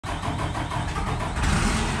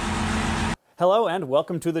Hello and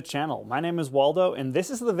welcome to the channel. My name is Waldo and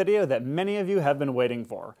this is the video that many of you have been waiting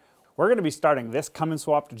for. We're going to be starting this Cummins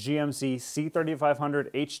swapped GMC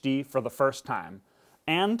C3500HD for the first time.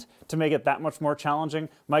 And to make it that much more challenging,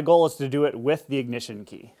 my goal is to do it with the ignition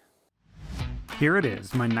key. Here it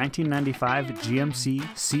is, my 1995 GMC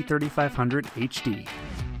C3500HD.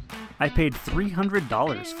 I paid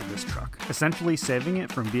 $300 for this truck, essentially saving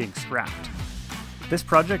it from being scrapped. This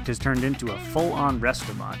project has turned into a full-on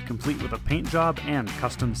resto mod, complete with a paint job and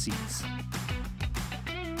custom seats.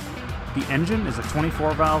 The engine is a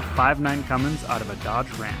 24-valve 5.9 Cummins out of a Dodge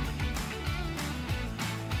Ram.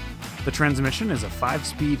 The transmission is a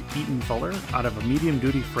 5-speed Eaton Fuller out of a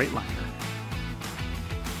medium-duty Freightliner.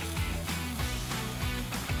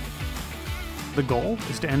 The goal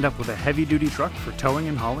is to end up with a heavy-duty truck for towing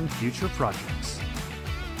and hauling future projects.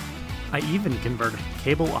 I even converted the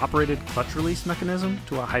cable-operated clutch release mechanism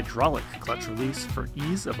to a hydraulic clutch release for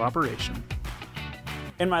ease of operation.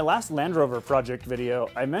 In my last Land Rover project video,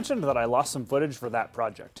 I mentioned that I lost some footage for that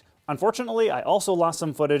project. Unfortunately, I also lost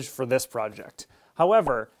some footage for this project.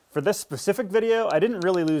 However, for this specific video, I didn't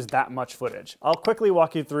really lose that much footage. I'll quickly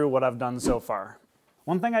walk you through what I've done so far.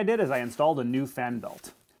 One thing I did is I installed a new fan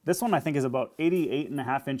belt. This one I think is about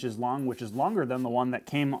 88.5 inches long, which is longer than the one that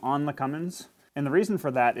came on the Cummins. And the reason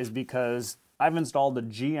for that is because I've installed a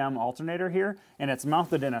GM alternator here, and it's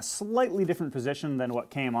mounted in a slightly different position than what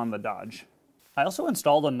came on the Dodge. I also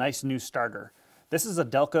installed a nice new starter. This is a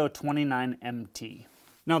Delco 29MT.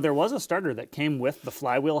 Now there was a starter that came with the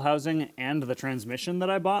flywheel housing and the transmission that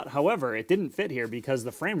I bought, however it didn't fit here because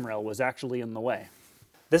the frame rail was actually in the way.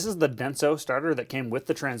 This is the Denso starter that came with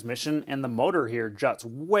the transmission, and the motor here juts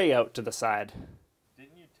way out to the side.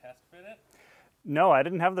 No, I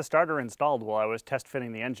didn't have the starter installed while I was test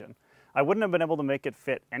fitting the engine. I wouldn't have been able to make it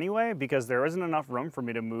fit anyway because there isn't enough room for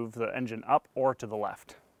me to move the engine up or to the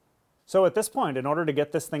left. So at this point, in order to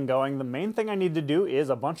get this thing going, the main thing I need to do is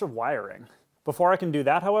a bunch of wiring. Before I can do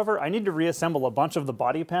that, however, I need to reassemble a bunch of the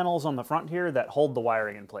body panels on the front here that hold the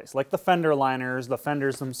wiring in place, like the fender liners, the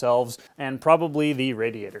fenders themselves, and probably the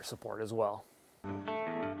radiator support as well.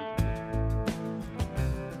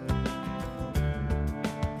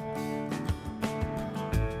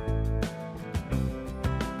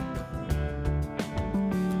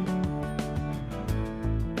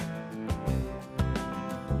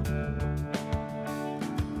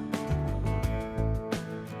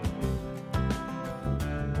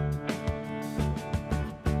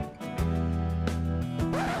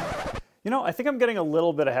 You know, I think I'm getting a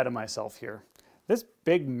little bit ahead of myself here. This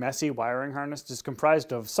big messy wiring harness is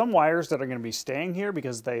comprised of some wires that are going to be staying here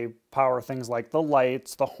because they power things like the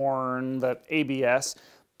lights, the horn, the ABS,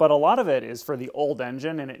 but a lot of it is for the old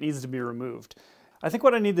engine and it needs to be removed. I think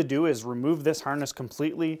what I need to do is remove this harness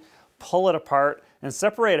completely, pull it apart, and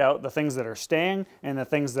separate out the things that are staying and the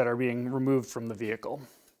things that are being removed from the vehicle.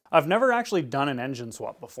 I've never actually done an engine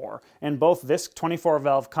swap before, and both this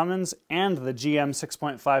 24-valve Cummins and the GM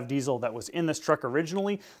 6.5 diesel that was in this truck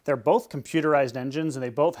originally, they're both computerized engines and they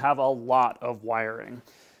both have a lot of wiring.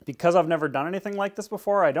 Because I've never done anything like this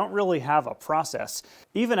before, I don't really have a process.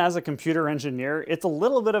 Even as a computer engineer, it's a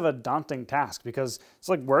little bit of a daunting task because it's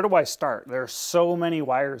like, where do I start? There are so many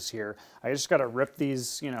wires here. I just gotta rip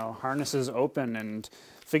these, harnesses open and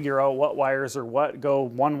figure out what wires are what, go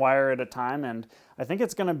one wire at a time, and I think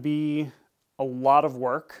it's gonna be a lot of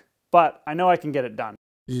work, but I know I can get it done.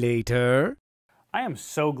 Later. I am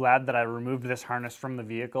so glad that I removed this harness from the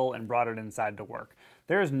vehicle and brought it inside to work.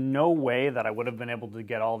 There is no way that I would have been able to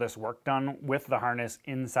get all this work done with the harness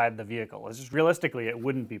inside the vehicle. It's just realistically, it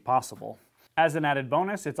wouldn't be possible. As an added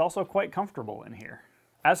bonus, it's also quite comfortable in here.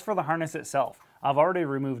 As for the harness itself, I've already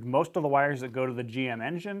removed most of the wires that go to the GM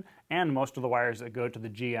engine and most of the wires that go to the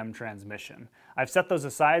GM transmission. I've set those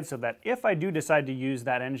aside so that if I do decide to use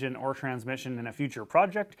that engine or transmission in a future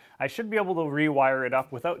project, I should be able to rewire it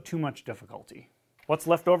up without too much difficulty. What's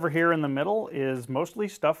left over here in the middle is mostly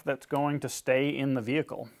stuff that's going to stay in the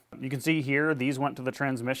vehicle. You can see here, these went to the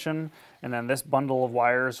transmission, and then this bundle of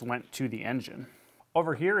wires went to the engine.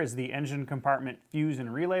 Over here is the engine compartment fuse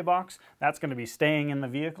and relay box. That's going to be staying in the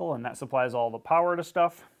vehicle, and that supplies all the power to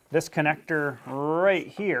stuff. This connector right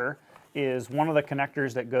here is one of the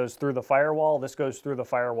connectors that goes through the firewall. This goes through the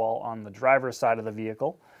firewall on the driver's side of the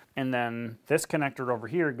vehicle. And then this connector over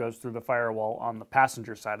here goes through the firewall on the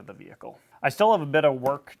passenger side of the vehicle. I still have a bit of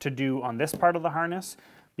work to do on this part of the harness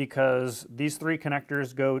because these three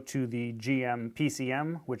connectors go to the GM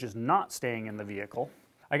PCM, which is not staying in the vehicle.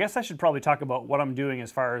 I guess I should probably talk about what I'm doing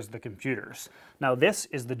as far as the computers. Now this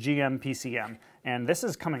is the GM PCM, and this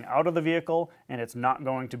is coming out of the vehicle and it's not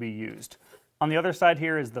going to be used. On the other side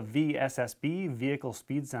here is the VSSB, Vehicle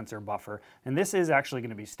Speed Sensor Buffer, and this is actually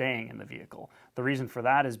going to be staying in the vehicle. The reason for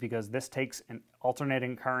that is because this takes an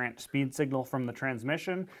alternating current speed signal from the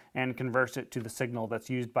transmission and converts it to the signal that's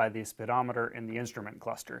used by the speedometer in the instrument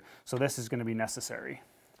cluster. So this is going to be necessary.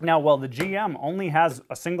 Now, while the GM only has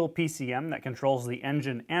a single PCM that controls the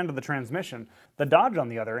engine and the transmission, the Dodge, on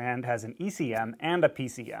the other hand, has an ECM and a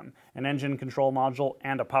PCM, an engine control module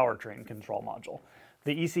and a powertrain control module.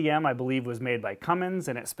 The ECM, I believe, was made by Cummins,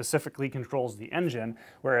 and it specifically controls the engine,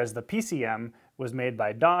 whereas the PCM was made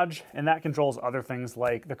by Dodge, and that controls other things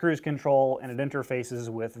like the cruise control, and it interfaces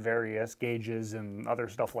with various gauges and other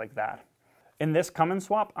stuff like that. In this Cummins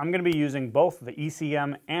swap, I'm going to be using both the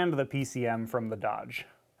ECM and the PCM from the Dodge.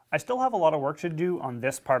 I still have a lot of work to do on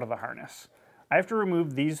this part of the harness. I have to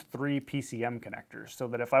remove these 3 PCM connectors so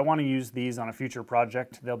that if I want to use these on a future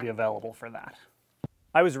project, they'll be available for that.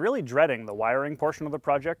 I was really dreading the wiring portion of the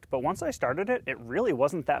project, but once I started it, it really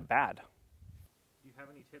wasn't that bad. Do you have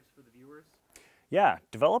any tips for the viewers? Yeah,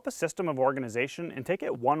 develop a system of organization and take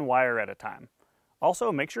it one wire at a time.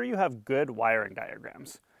 Also, make sure you have good wiring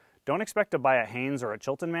diagrams. Don't expect to buy a Haynes or a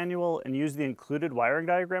Chilton manual and use the included wiring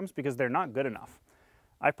diagrams because they're not good enough.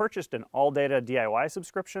 I purchased an AllData DIY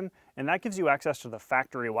subscription, and that gives you access to the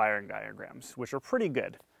factory wiring diagrams, which are pretty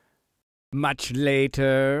good. Much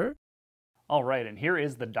later. All right, and here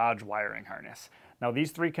is the Dodge wiring harness. Now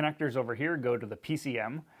these 3 connectors over here go to the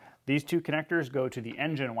PCM, these 2 connectors go to the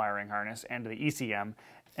engine wiring harness and to the ECM,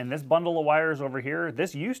 and this bundle of wires over here,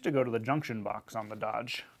 this used to go to the junction box on the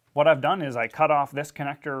Dodge. What I've done is I cut off this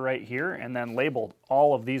connector right here and then labeled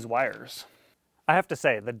all of these wires. I have to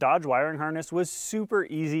say, the Dodge wiring harness was super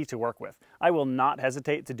easy to work with. I will not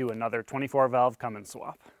hesitate to do another 24-valve Cummins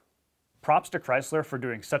swap. Props to Chrysler for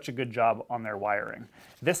doing such a good job on their wiring.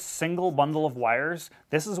 This single bundle of wires,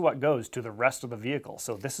 this is what goes to the rest of the vehicle,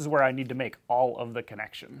 so this is where I need to make all of the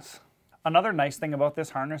connections. Another nice thing about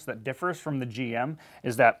this harness that differs from the GM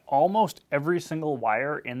is that almost every single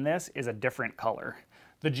wire in this is a different color.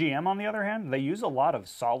 The GM, on the other hand, they use a lot of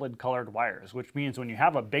solid colored wires, which means when you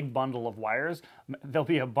have a big bundle of wires, there'll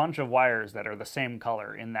be a bunch of wires that are the same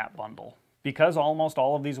color in that bundle. Because almost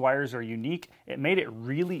all of these wires are unique, it made it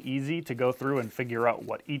really easy to go through and figure out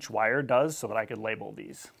what each wire does so that I could label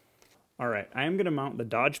these. All right, I am going to mount the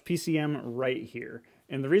Dodge PCM right here.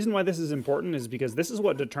 And the reason why this is important is because this is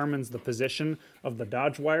what determines the position of the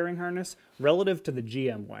Dodge wiring harness relative to the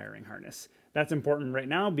GM wiring harness. That's important right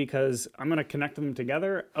now because I'm going to connect them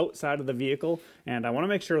together outside of the vehicle, and I want to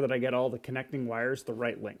make sure that I get all the connecting wires the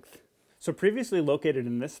right length. So previously located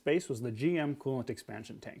in this space was the GM coolant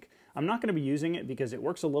expansion tank. I'm not going to be using it because it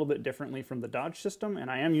works a little bit differently from the Dodge system, and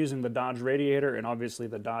I am using the Dodge radiator and obviously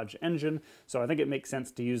the Dodge engine, so I think it makes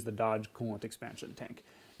sense to use the Dodge coolant expansion tank.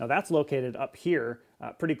 Now that's located up here,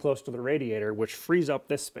 pretty close to the radiator, which frees up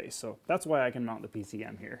this space, so that's why I can mount the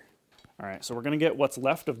PCM here. All right, so we're going to get what's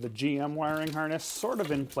left of the GM wiring harness sort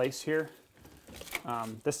of in place here.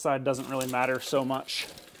 This side doesn't really matter so much.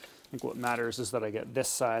 I think what matters is that I get this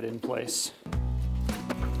side in place.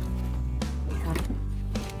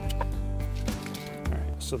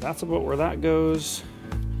 So that's about where that goes.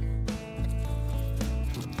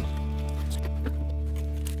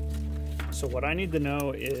 So what I need to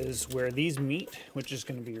know is where these meet, which is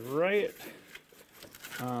going to be right...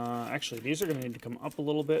 actually, these are going to need to come up a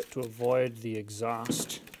little bit to avoid the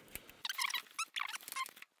exhaust.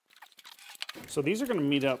 So these are going to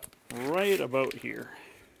meet up right about here.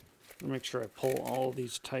 Let me make sure I pull all of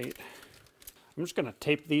these tight. I'm just going to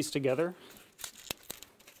tape these together.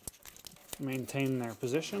 Maintain their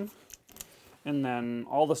position, and then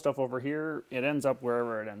all the stuff over here, it ends up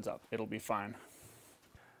wherever it ends up. It'll be fine.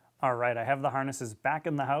 All right, I have the harnesses back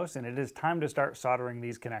in the house, and it is time to start soldering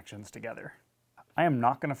these connections together. I am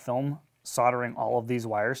not going to film soldering all of these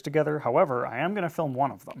wires together. However, I am going to film one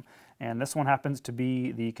of them, and this one happens to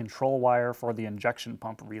be the control wire for the injection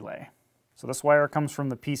pump relay. So this wire comes from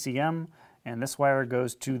the PCM, and this wire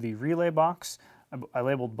goes to the relay box. I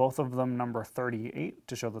labeled both of them number 38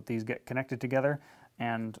 to show that these get connected together,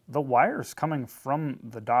 and the wires coming from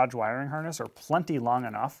the Dodge wiring harness are plenty long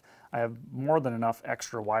enough. I have more than enough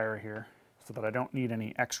extra wire here so that I don't need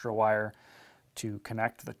any extra wire to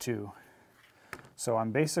connect the two. So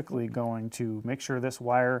I'm basically going to make sure this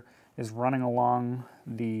wire is running along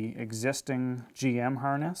the existing GM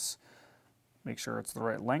harness. Make sure it's the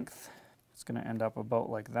right length. It's going to end up about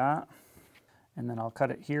like that. And then I'll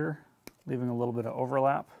cut it here, leaving a little bit of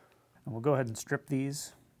overlap. And we'll go ahead and strip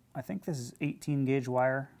these. I think this is 18 gauge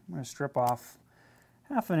wire. I'm going to strip off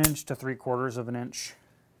 1/2 inch to 3/4 of an inch.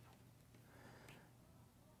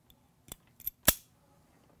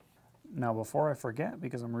 Now before I forget,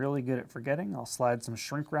 because I'm really good at forgetting, I'll slide some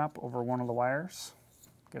shrink wrap over one of the wires,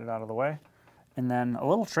 get it out of the way. And then a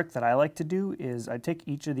little trick that I like to do is I take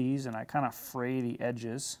each of these and I kind of fray the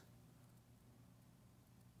edges.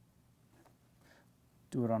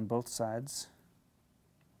 Do it on both sides.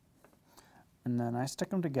 And then I stick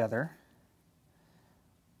them together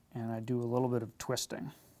and I do a little bit of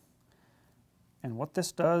twisting. And what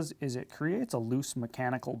this does is it creates a loose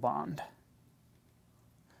mechanical bond.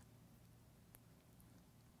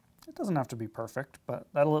 It doesn't have to be perfect, but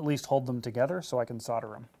that'll at least hold them together so I can solder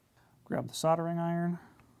them. Grab the soldering iron.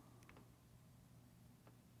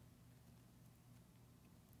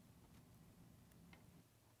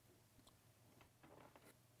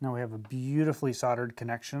 Now we have a beautifully soldered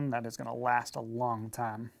connection that is going to last a long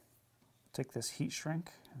time. Take this heat shrink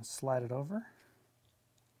and slide it over.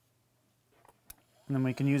 And then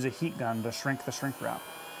we can use a heat gun to shrink the shrink wrap.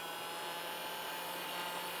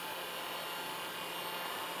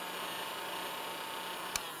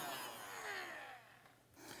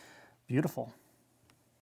 Beautiful.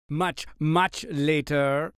 Much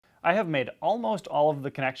later. I have made almost all of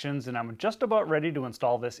the connections and I'm just about ready to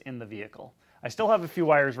install this in the vehicle. I still have a few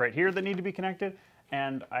wires right here that need to be connected,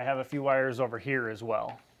 and I have a few wires over here as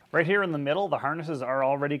well. Right here in the middle, the harnesses are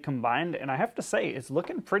already combined, and I have to say, it's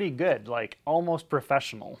looking pretty good, like almost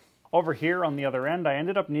professional. Over here on the other end, I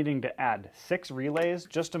ended up needing to add 6 relays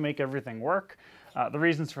just to make everything work. The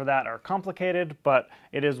reasons for that are complicated, but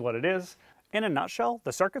it is what it is. In a nutshell,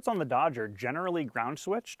 the circuits on the Dodge are generally ground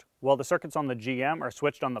switched, while the circuits on the GM are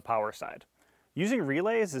switched on the power side. Using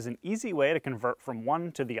relays is an easy way to convert from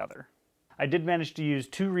one to the other. I did manage to use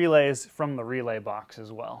 2 relays from the relay box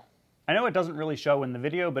as well. I know it doesn't really show in the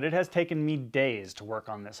video, but it has taken me days to work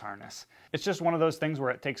on this harness. It's just one of those things where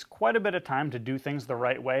it takes quite a bit of time to do things the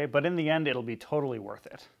right way, but in the end it'll be totally worth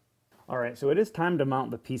it. Alright, so it is time to mount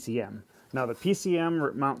the PCM. Now the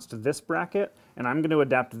PCM mounts to this bracket, and I'm going to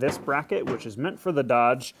adapt this bracket, which is meant for the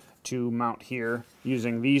Dodge, to mount here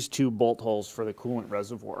using these 2 bolt holes for the coolant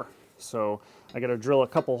reservoir. So I got to drill a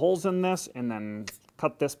couple holes in this and then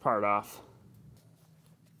cut this part off.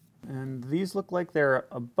 And these look like they're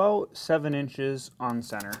about 7 inches on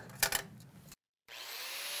center.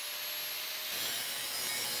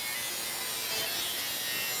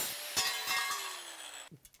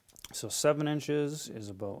 So 7 inches is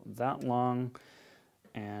about that long,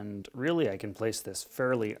 and really I can place this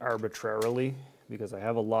fairly arbitrarily because I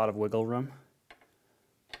have a lot of wiggle room.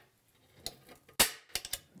 The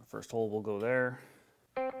first hole will go there.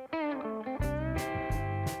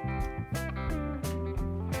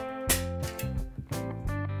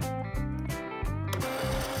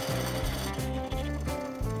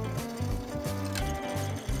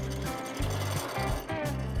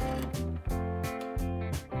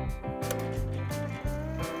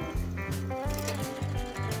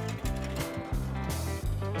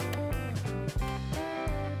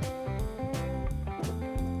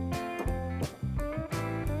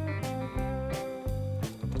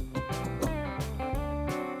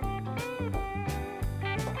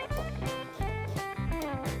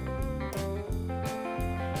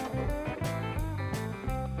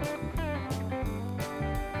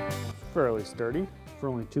 Fairly sturdy for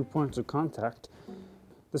only 2 points of contact.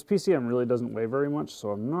 This PCM really doesn't weigh very much,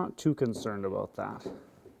 so I'm not too concerned about that.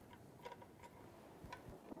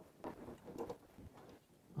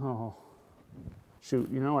 Oh, shoot,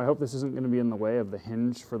 you know, I hope this isn't going to be in the way of the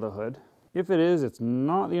hinge for the hood. If it is, it's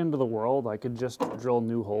not the end of the world. I could just drill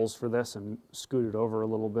new holes for this and scoot it over a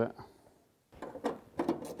little bit.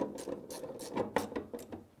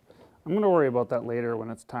 I'm going to worry about that later when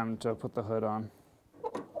it's time to put the hood on.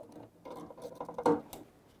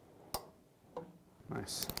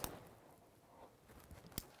 Nice.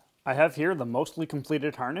 I have here the mostly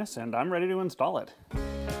completed harness, and I'm ready to install it.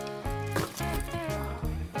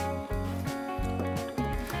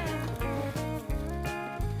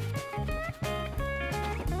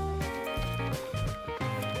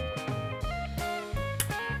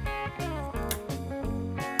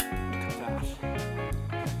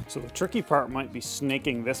 So the tricky part might be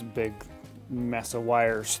snaking this big mess of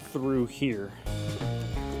wires through here.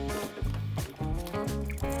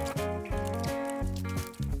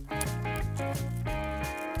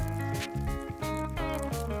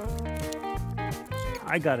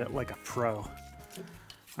 I got it like a pro.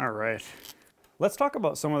 All right. Let's talk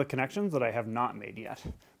about some of the connections that I have not made yet.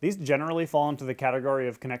 These generally fall into the category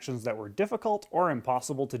of connections that were difficult or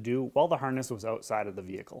impossible to do while the harness was outside of the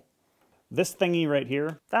vehicle. This thingy right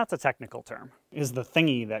here, that's a technical term, is the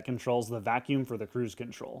thingy that controls the vacuum for the cruise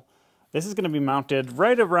control. This is going to be mounted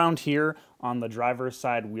right around here on the driver's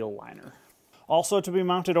side wheel liner. Also to be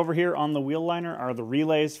mounted over here on the wheel liner are the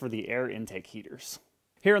relays for the air intake heaters.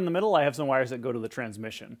 Here in the middle I have some wires that go to the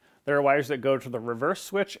transmission. There are wires that go to the reverse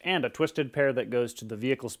switch and a twisted pair that goes to the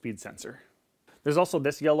vehicle speed sensor. There's also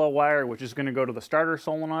this yellow wire which is going to go to the starter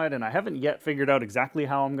solenoid, and I haven't yet figured out exactly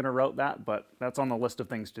how I'm going to route that, but that's on the list of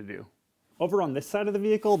things to do. Over on this side of the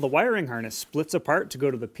vehicle, the wiring harness splits apart to go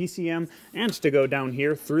to the PCM and to go down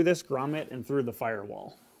here through this grommet and through the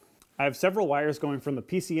firewall. I have several wires going from the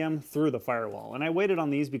PCM through the firewall, and I waited on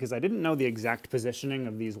these because I didn't know the exact positioning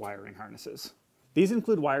of these wiring harnesses. These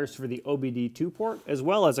include wires for the OBD2 port, as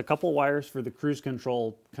well as a couple wires for the cruise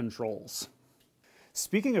control controls.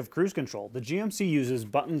 Speaking of cruise control, the GMC uses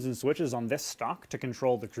buttons and switches on this stock to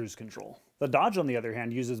control the cruise control. The Dodge, on the other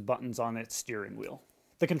hand, uses buttons on its steering wheel.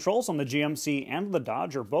 The controls on the GMC and the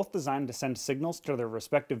Dodge are both designed to send signals to their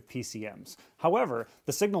respective PCMs. However,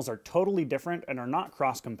 the signals are totally different and are not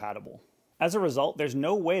cross-compatible. As a result, there's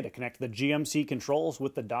no way to connect the GMC controls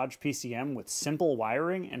with the Dodge PCM with simple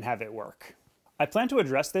wiring and have it work. I plan to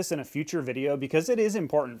address this in a future video because it is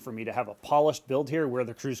important for me to have a polished build here where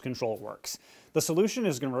the cruise control works. The solution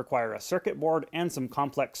is going to require a circuit board and some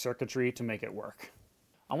complex circuitry to make it work.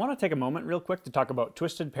 I want to take a moment real quick to talk about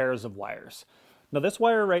twisted pairs of wires. Now this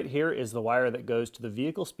wire right here is the wire that goes to the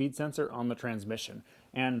vehicle speed sensor on the transmission,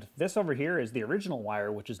 and this over here is the original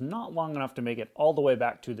wire, which is not long enough to make it all the way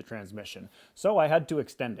back to the transmission, so I had to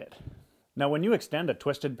extend it. Now when you extend a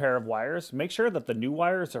twisted pair of wires, make sure that the new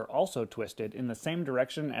wires are also twisted in the same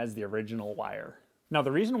direction as the original wire. Now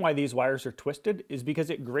the reason why these wires are twisted is because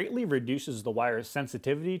it greatly reduces the wire's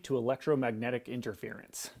sensitivity to electromagnetic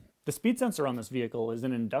interference. The speed sensor on this vehicle is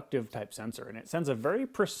an inductive type sensor, and it sends a very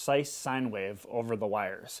precise sine wave over the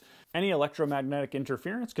wires. Any electromagnetic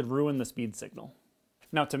interference could ruin the speed signal.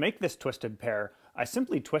 Now to make this twisted pair, I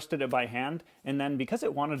simply twisted it by hand, and then because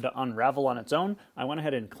it wanted to unravel on its own, I went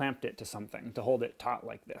ahead and clamped it to something to hold it taut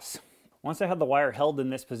like this. Once I had the wire held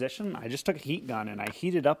in this position, I just took a heat gun and I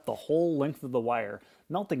heated up the whole length of the wire,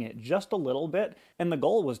 melting it just a little bit, and the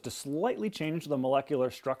goal was to slightly change the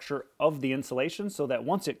molecular structure of the insulation so that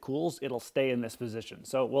once it cools, it'll stay in this position.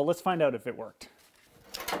 So, well, let's find out if it worked.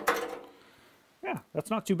 Yeah,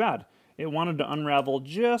 that's not too bad. It wanted to unravel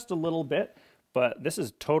just a little bit, but this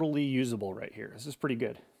is totally usable right here. This is pretty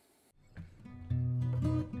good.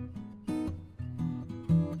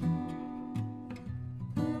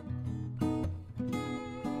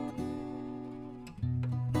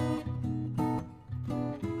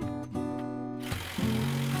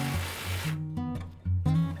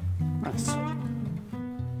 Nice.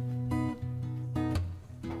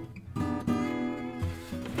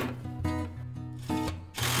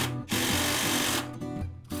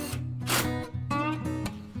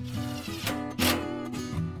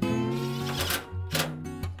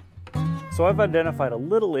 So I've identified a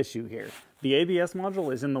little issue here. The ABS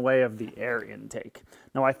module is in the way of the air intake.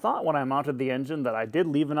 Now I thought when I mounted the engine that I did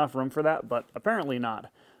leave enough room for that, but apparently not.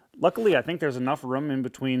 Luckily, I think there's enough room in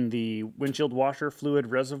between the windshield washer fluid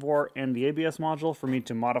reservoir and the ABS module for me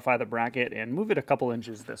to modify the bracket and move it a couple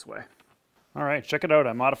inches this way. All right, check it out.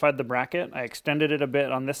 I modified the bracket. I extended it a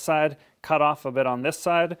bit on this side, cut off a bit on this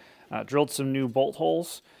side, drilled some new bolt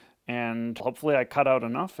holes, and hopefully I cut out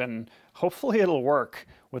enough, and hopefully it'll work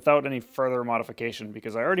without any further modification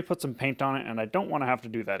because I already put some paint on it and I don't want to have to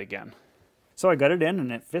do that again. So I got it in and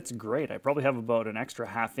it fits great. I probably have about an extra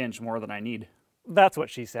 ½ inch more than I need. That's what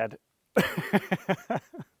she said.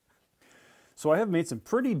 So I have made some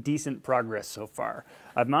pretty decent progress so far.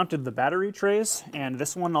 I've mounted the battery trays, and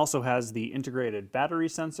this one also has the integrated battery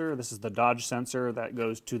sensor. This is the Dodge sensor that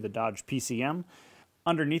goes to the Dodge PCM.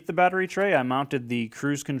 Underneath the battery tray, I mounted the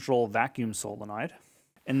cruise control vacuum solenoid.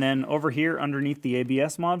 And then over here underneath the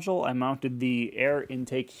ABS module, I mounted the air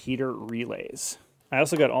intake heater relays. I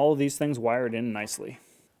also got all of these things wired in nicely.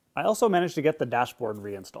 I also managed to get the dashboard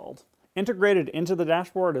reinstalled. Integrated into the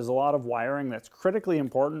dashboard is a lot of wiring that's critically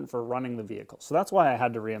important for running the vehicle, so that's why I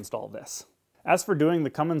had to reinstall this. As for doing the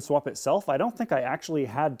Cummins swap itself, I don't think I actually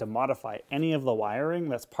had to modify any of the wiring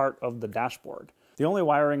that's part of the dashboard. The only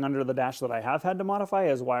wiring under the dash that I have had to modify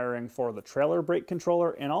is wiring for the trailer brake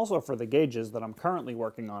controller and also for the gauges that I'm currently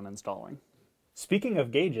working on installing. Speaking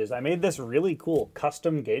of gauges, I made this really cool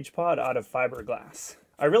custom gauge pod out of fiberglass.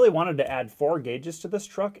 I really wanted to add 4 gauges to this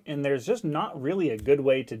truck, and there's just not really a good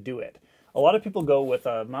way to do it. A lot of people go with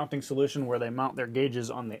a mounting solution where they mount their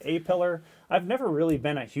gauges on the A-pillar. I've never really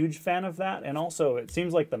been a huge fan of that, and also it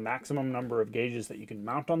seems like the maximum number of gauges that you can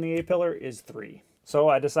mount on the A-pillar is 3. So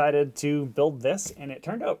I decided to build this, and it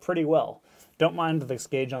turned out pretty well. Don't mind this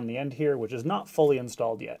gauge on the end here, which is not fully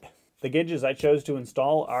installed yet. The gauges I chose to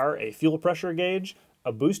install are a fuel pressure gauge,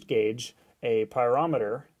 a boost gauge, a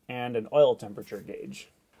pyrometer, and an oil temperature gauge.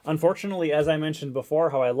 Unfortunately, as I mentioned before,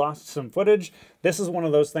 how I lost some footage, this is one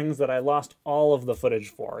of those things that I lost all of the footage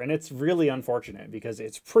for, and it's really unfortunate because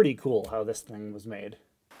it's pretty cool how this thing was made.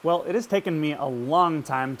 Well, it has taken me a long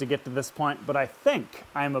time to get to this point, but I think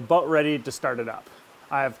I'm about ready to start it up.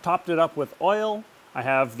 I've topped it up with oil, I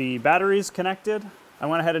have the batteries connected, I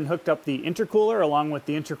went ahead and hooked up the intercooler along with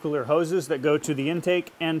the intercooler hoses that go to the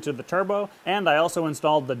intake and to the turbo, and I also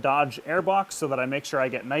installed the Dodge airbox so that I make sure I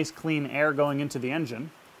get nice clean air going into the engine.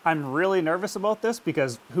 I'm really nervous about this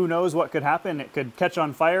because who knows what could happen. It could catch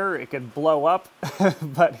on fire, it could blow up,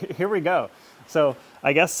 but here we go. So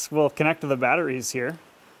I guess we'll connect to the batteries here.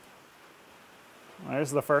 There's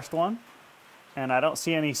the first one, and I don't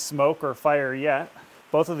see any smoke or fire yet.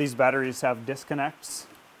 Both of these batteries have disconnects.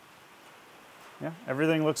 Yeah,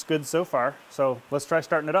 everything looks good so far, so let's try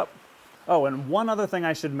starting it up. Oh, and one other thing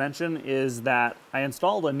I should mention is that I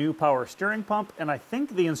installed a new power steering pump, and I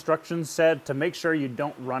think the instructions said to make sure you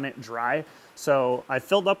don't run it dry. So I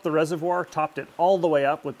filled up the reservoir, topped it all the way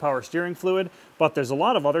up with power steering fluid, but there's a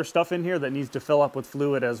lot of other stuff in here that needs to fill up with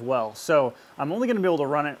fluid as well. So I'm only gonna be able to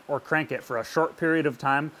run it or crank it for a short period of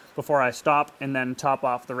time before I stop and then top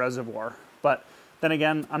off the reservoir. But then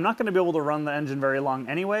again, I'm not gonna be able to run the engine very long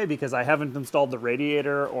anyway because I haven't installed the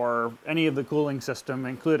radiator or any of the cooling system,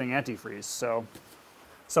 including antifreeze.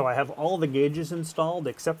 So I have all the gauges installed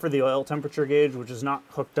except for the oil temperature gauge, which is not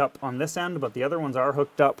hooked up on this end, but the other ones are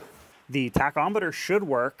hooked up. The tachometer should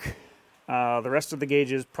work. The rest of the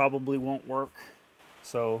gauges probably won't work.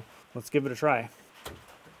 So let's give it a try.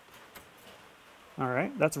 All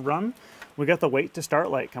right, that's run. We got the wait to start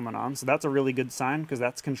light coming on, so that's a really good sign because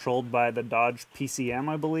that's controlled by the Dodge PCM,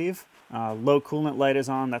 I believe. Low coolant light is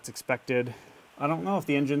on, that's expected. I don't know if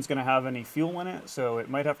the engine's gonna have any fuel in it, so it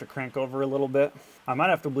might have to crank over a little bit. I might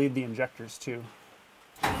have to bleed the injectors too.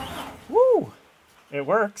 Woo! It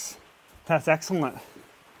works. That's excellent.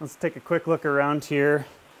 Let's take a quick look around here.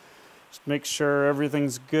 Just make sure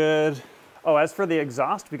everything's good. Oh, as for the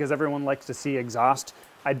exhaust, because everyone likes to see exhaust,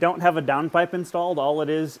 I don't have a downpipe installed. All it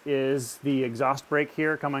is the exhaust brake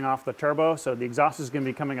here coming off the turbo. So the exhaust is gonna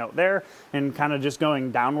be coming out there and kind of just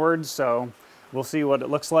going downwards. So we'll see what it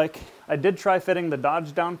looks like. I did try fitting the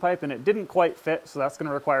Dodge downpipe and it didn't quite fit. So that's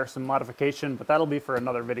gonna require some modification, but that'll be for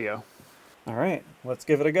another video. All right, let's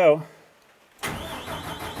give it a go.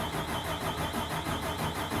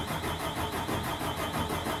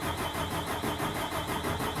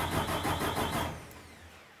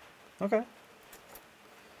 Okay.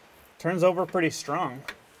 Turns over pretty strong.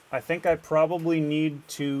 I think I probably need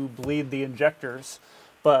to bleed the injectors,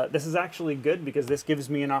 but this is actually good because this gives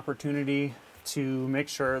me an opportunity to make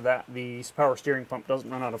sure that the power steering pump doesn't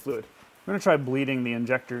run out of fluid. I'm gonna try bleeding the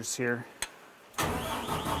injectors here.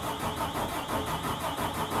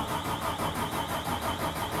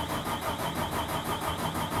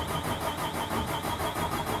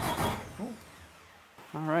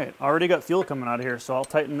 All right, already got fuel coming out of here, so I'll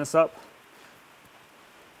tighten this up.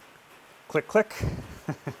 Click, click.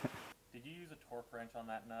 Did you use a torque wrench on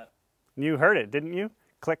that nut? You heard it, didn't you?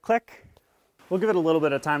 Click, click. We'll give it a little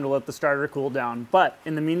bit of time to let the starter cool down, but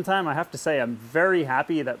in the meantime, I have to say I'm very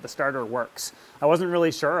happy that the starter works. I wasn't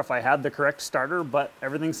really sure if I had the correct starter, but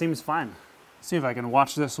everything seems fine. Let's see if I can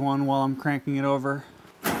watch this one while I'm cranking it over.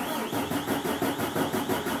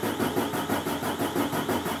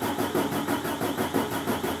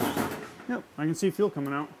 Yep, I can see fuel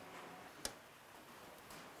coming out.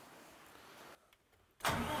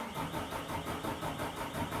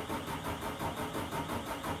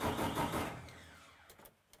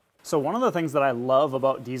 So one of the things that I love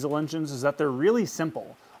about diesel engines is that they're really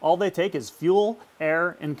simple. All they take is fuel,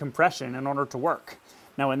 air, and compression in order to work.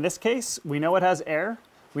 Now in this case, we know it has air,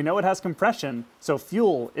 we know it has compression, so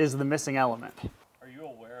fuel is the missing element. Are you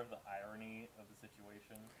aware of the irony of the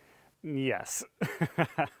situation? Yes.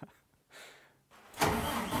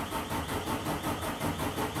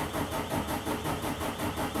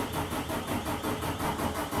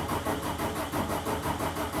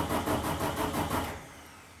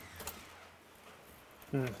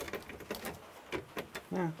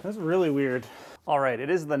 Yeah, that's really weird. All right, it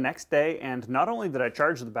is the next day, and not only did I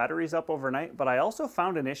charge the batteries up overnight, but I also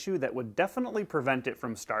found an issue that would definitely prevent it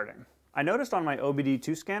from starting. I noticed on my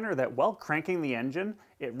OBD2 scanner that while cranking the engine,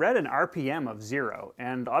 it read an RPM of 0,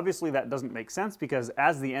 and obviously that doesn't make sense because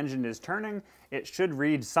as the engine is turning, it should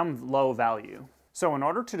read some low value. So in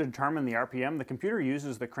order to determine the RPM, the computer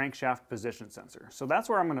uses the crankshaft position sensor. So that's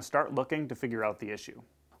where I'm going to start looking to figure out the issue.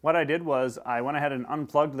 What I did was I went ahead and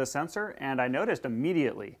unplugged the sensor, and I noticed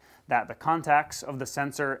immediately that the contacts of the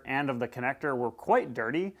sensor and of the connector were quite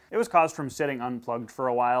dirty. It was caused from sitting unplugged for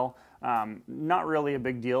a while. Not really a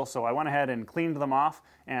big deal, so I went ahead and cleaned them off,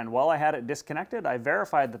 and while I had it disconnected, I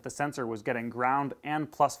verified that the sensor was getting ground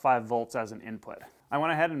and plus 5 volts as an input. I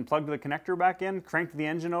went ahead and plugged the connector back in, cranked the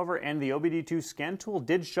engine over, and the OBD2 scan tool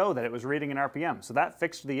did show that it was reading an RPM, so that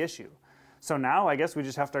fixed the issue. So now I guess we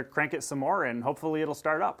just have to crank it some more and hopefully it'll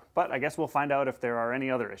start up. But I guess we'll find out if there are any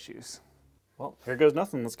other issues. Well, here goes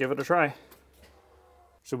nothing. Let's give it a try.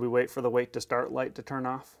 Should we wait for the wait to start light to turn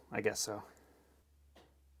off? I guess so.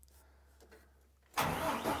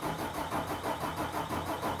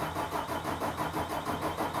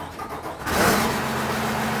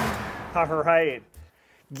 All right.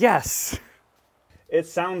 Yes! It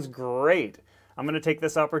sounds great. I'm going to take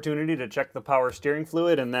this opportunity to check the power steering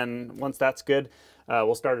fluid, and then once that's good,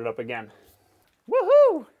 we'll start it up again.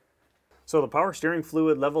 Woohoo! So the power steering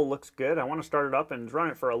fluid level looks good. I want to start it up and run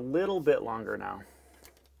it for a little bit longer now.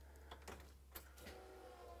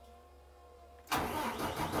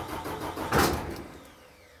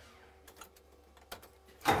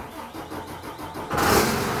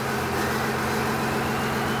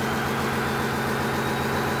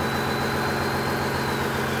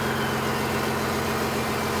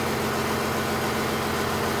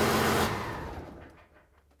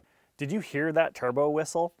 Did you hear that turbo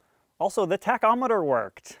whistle? Also, the tachometer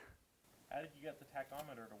worked. How did you get the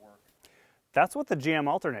tachometer to work? That's what the GM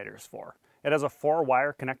alternator is for. It has a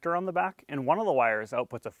 4-wire connector on the back, and one of the wires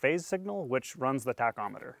outputs a phase signal, which runs the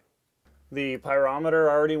tachometer. The pyrometer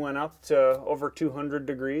already went up to over 200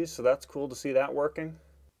 degrees, so that's cool to see that working.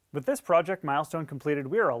 With this project milestone completed,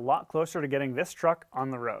 we are a lot closer to getting this truck on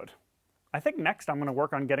the road. I think next I'm going to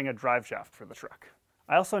work on getting a drive shaft for the truck.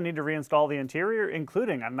 I also need to reinstall the interior,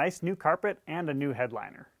 including a nice new carpet and a new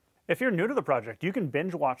headliner. If you're new to the project, you can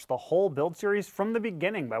binge watch the whole build series from the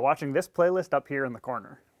beginning by watching this playlist up here in the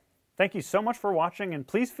corner. Thank you so much for watching, and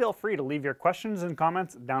please feel free to leave your questions and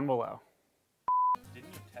comments down below. Didn't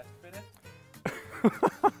you test fit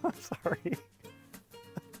it? Sorry. Did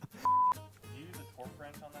you use a torque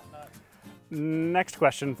wrench on that nut? Next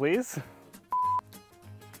question, please.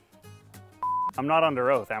 I'm not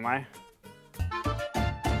under oath, am I?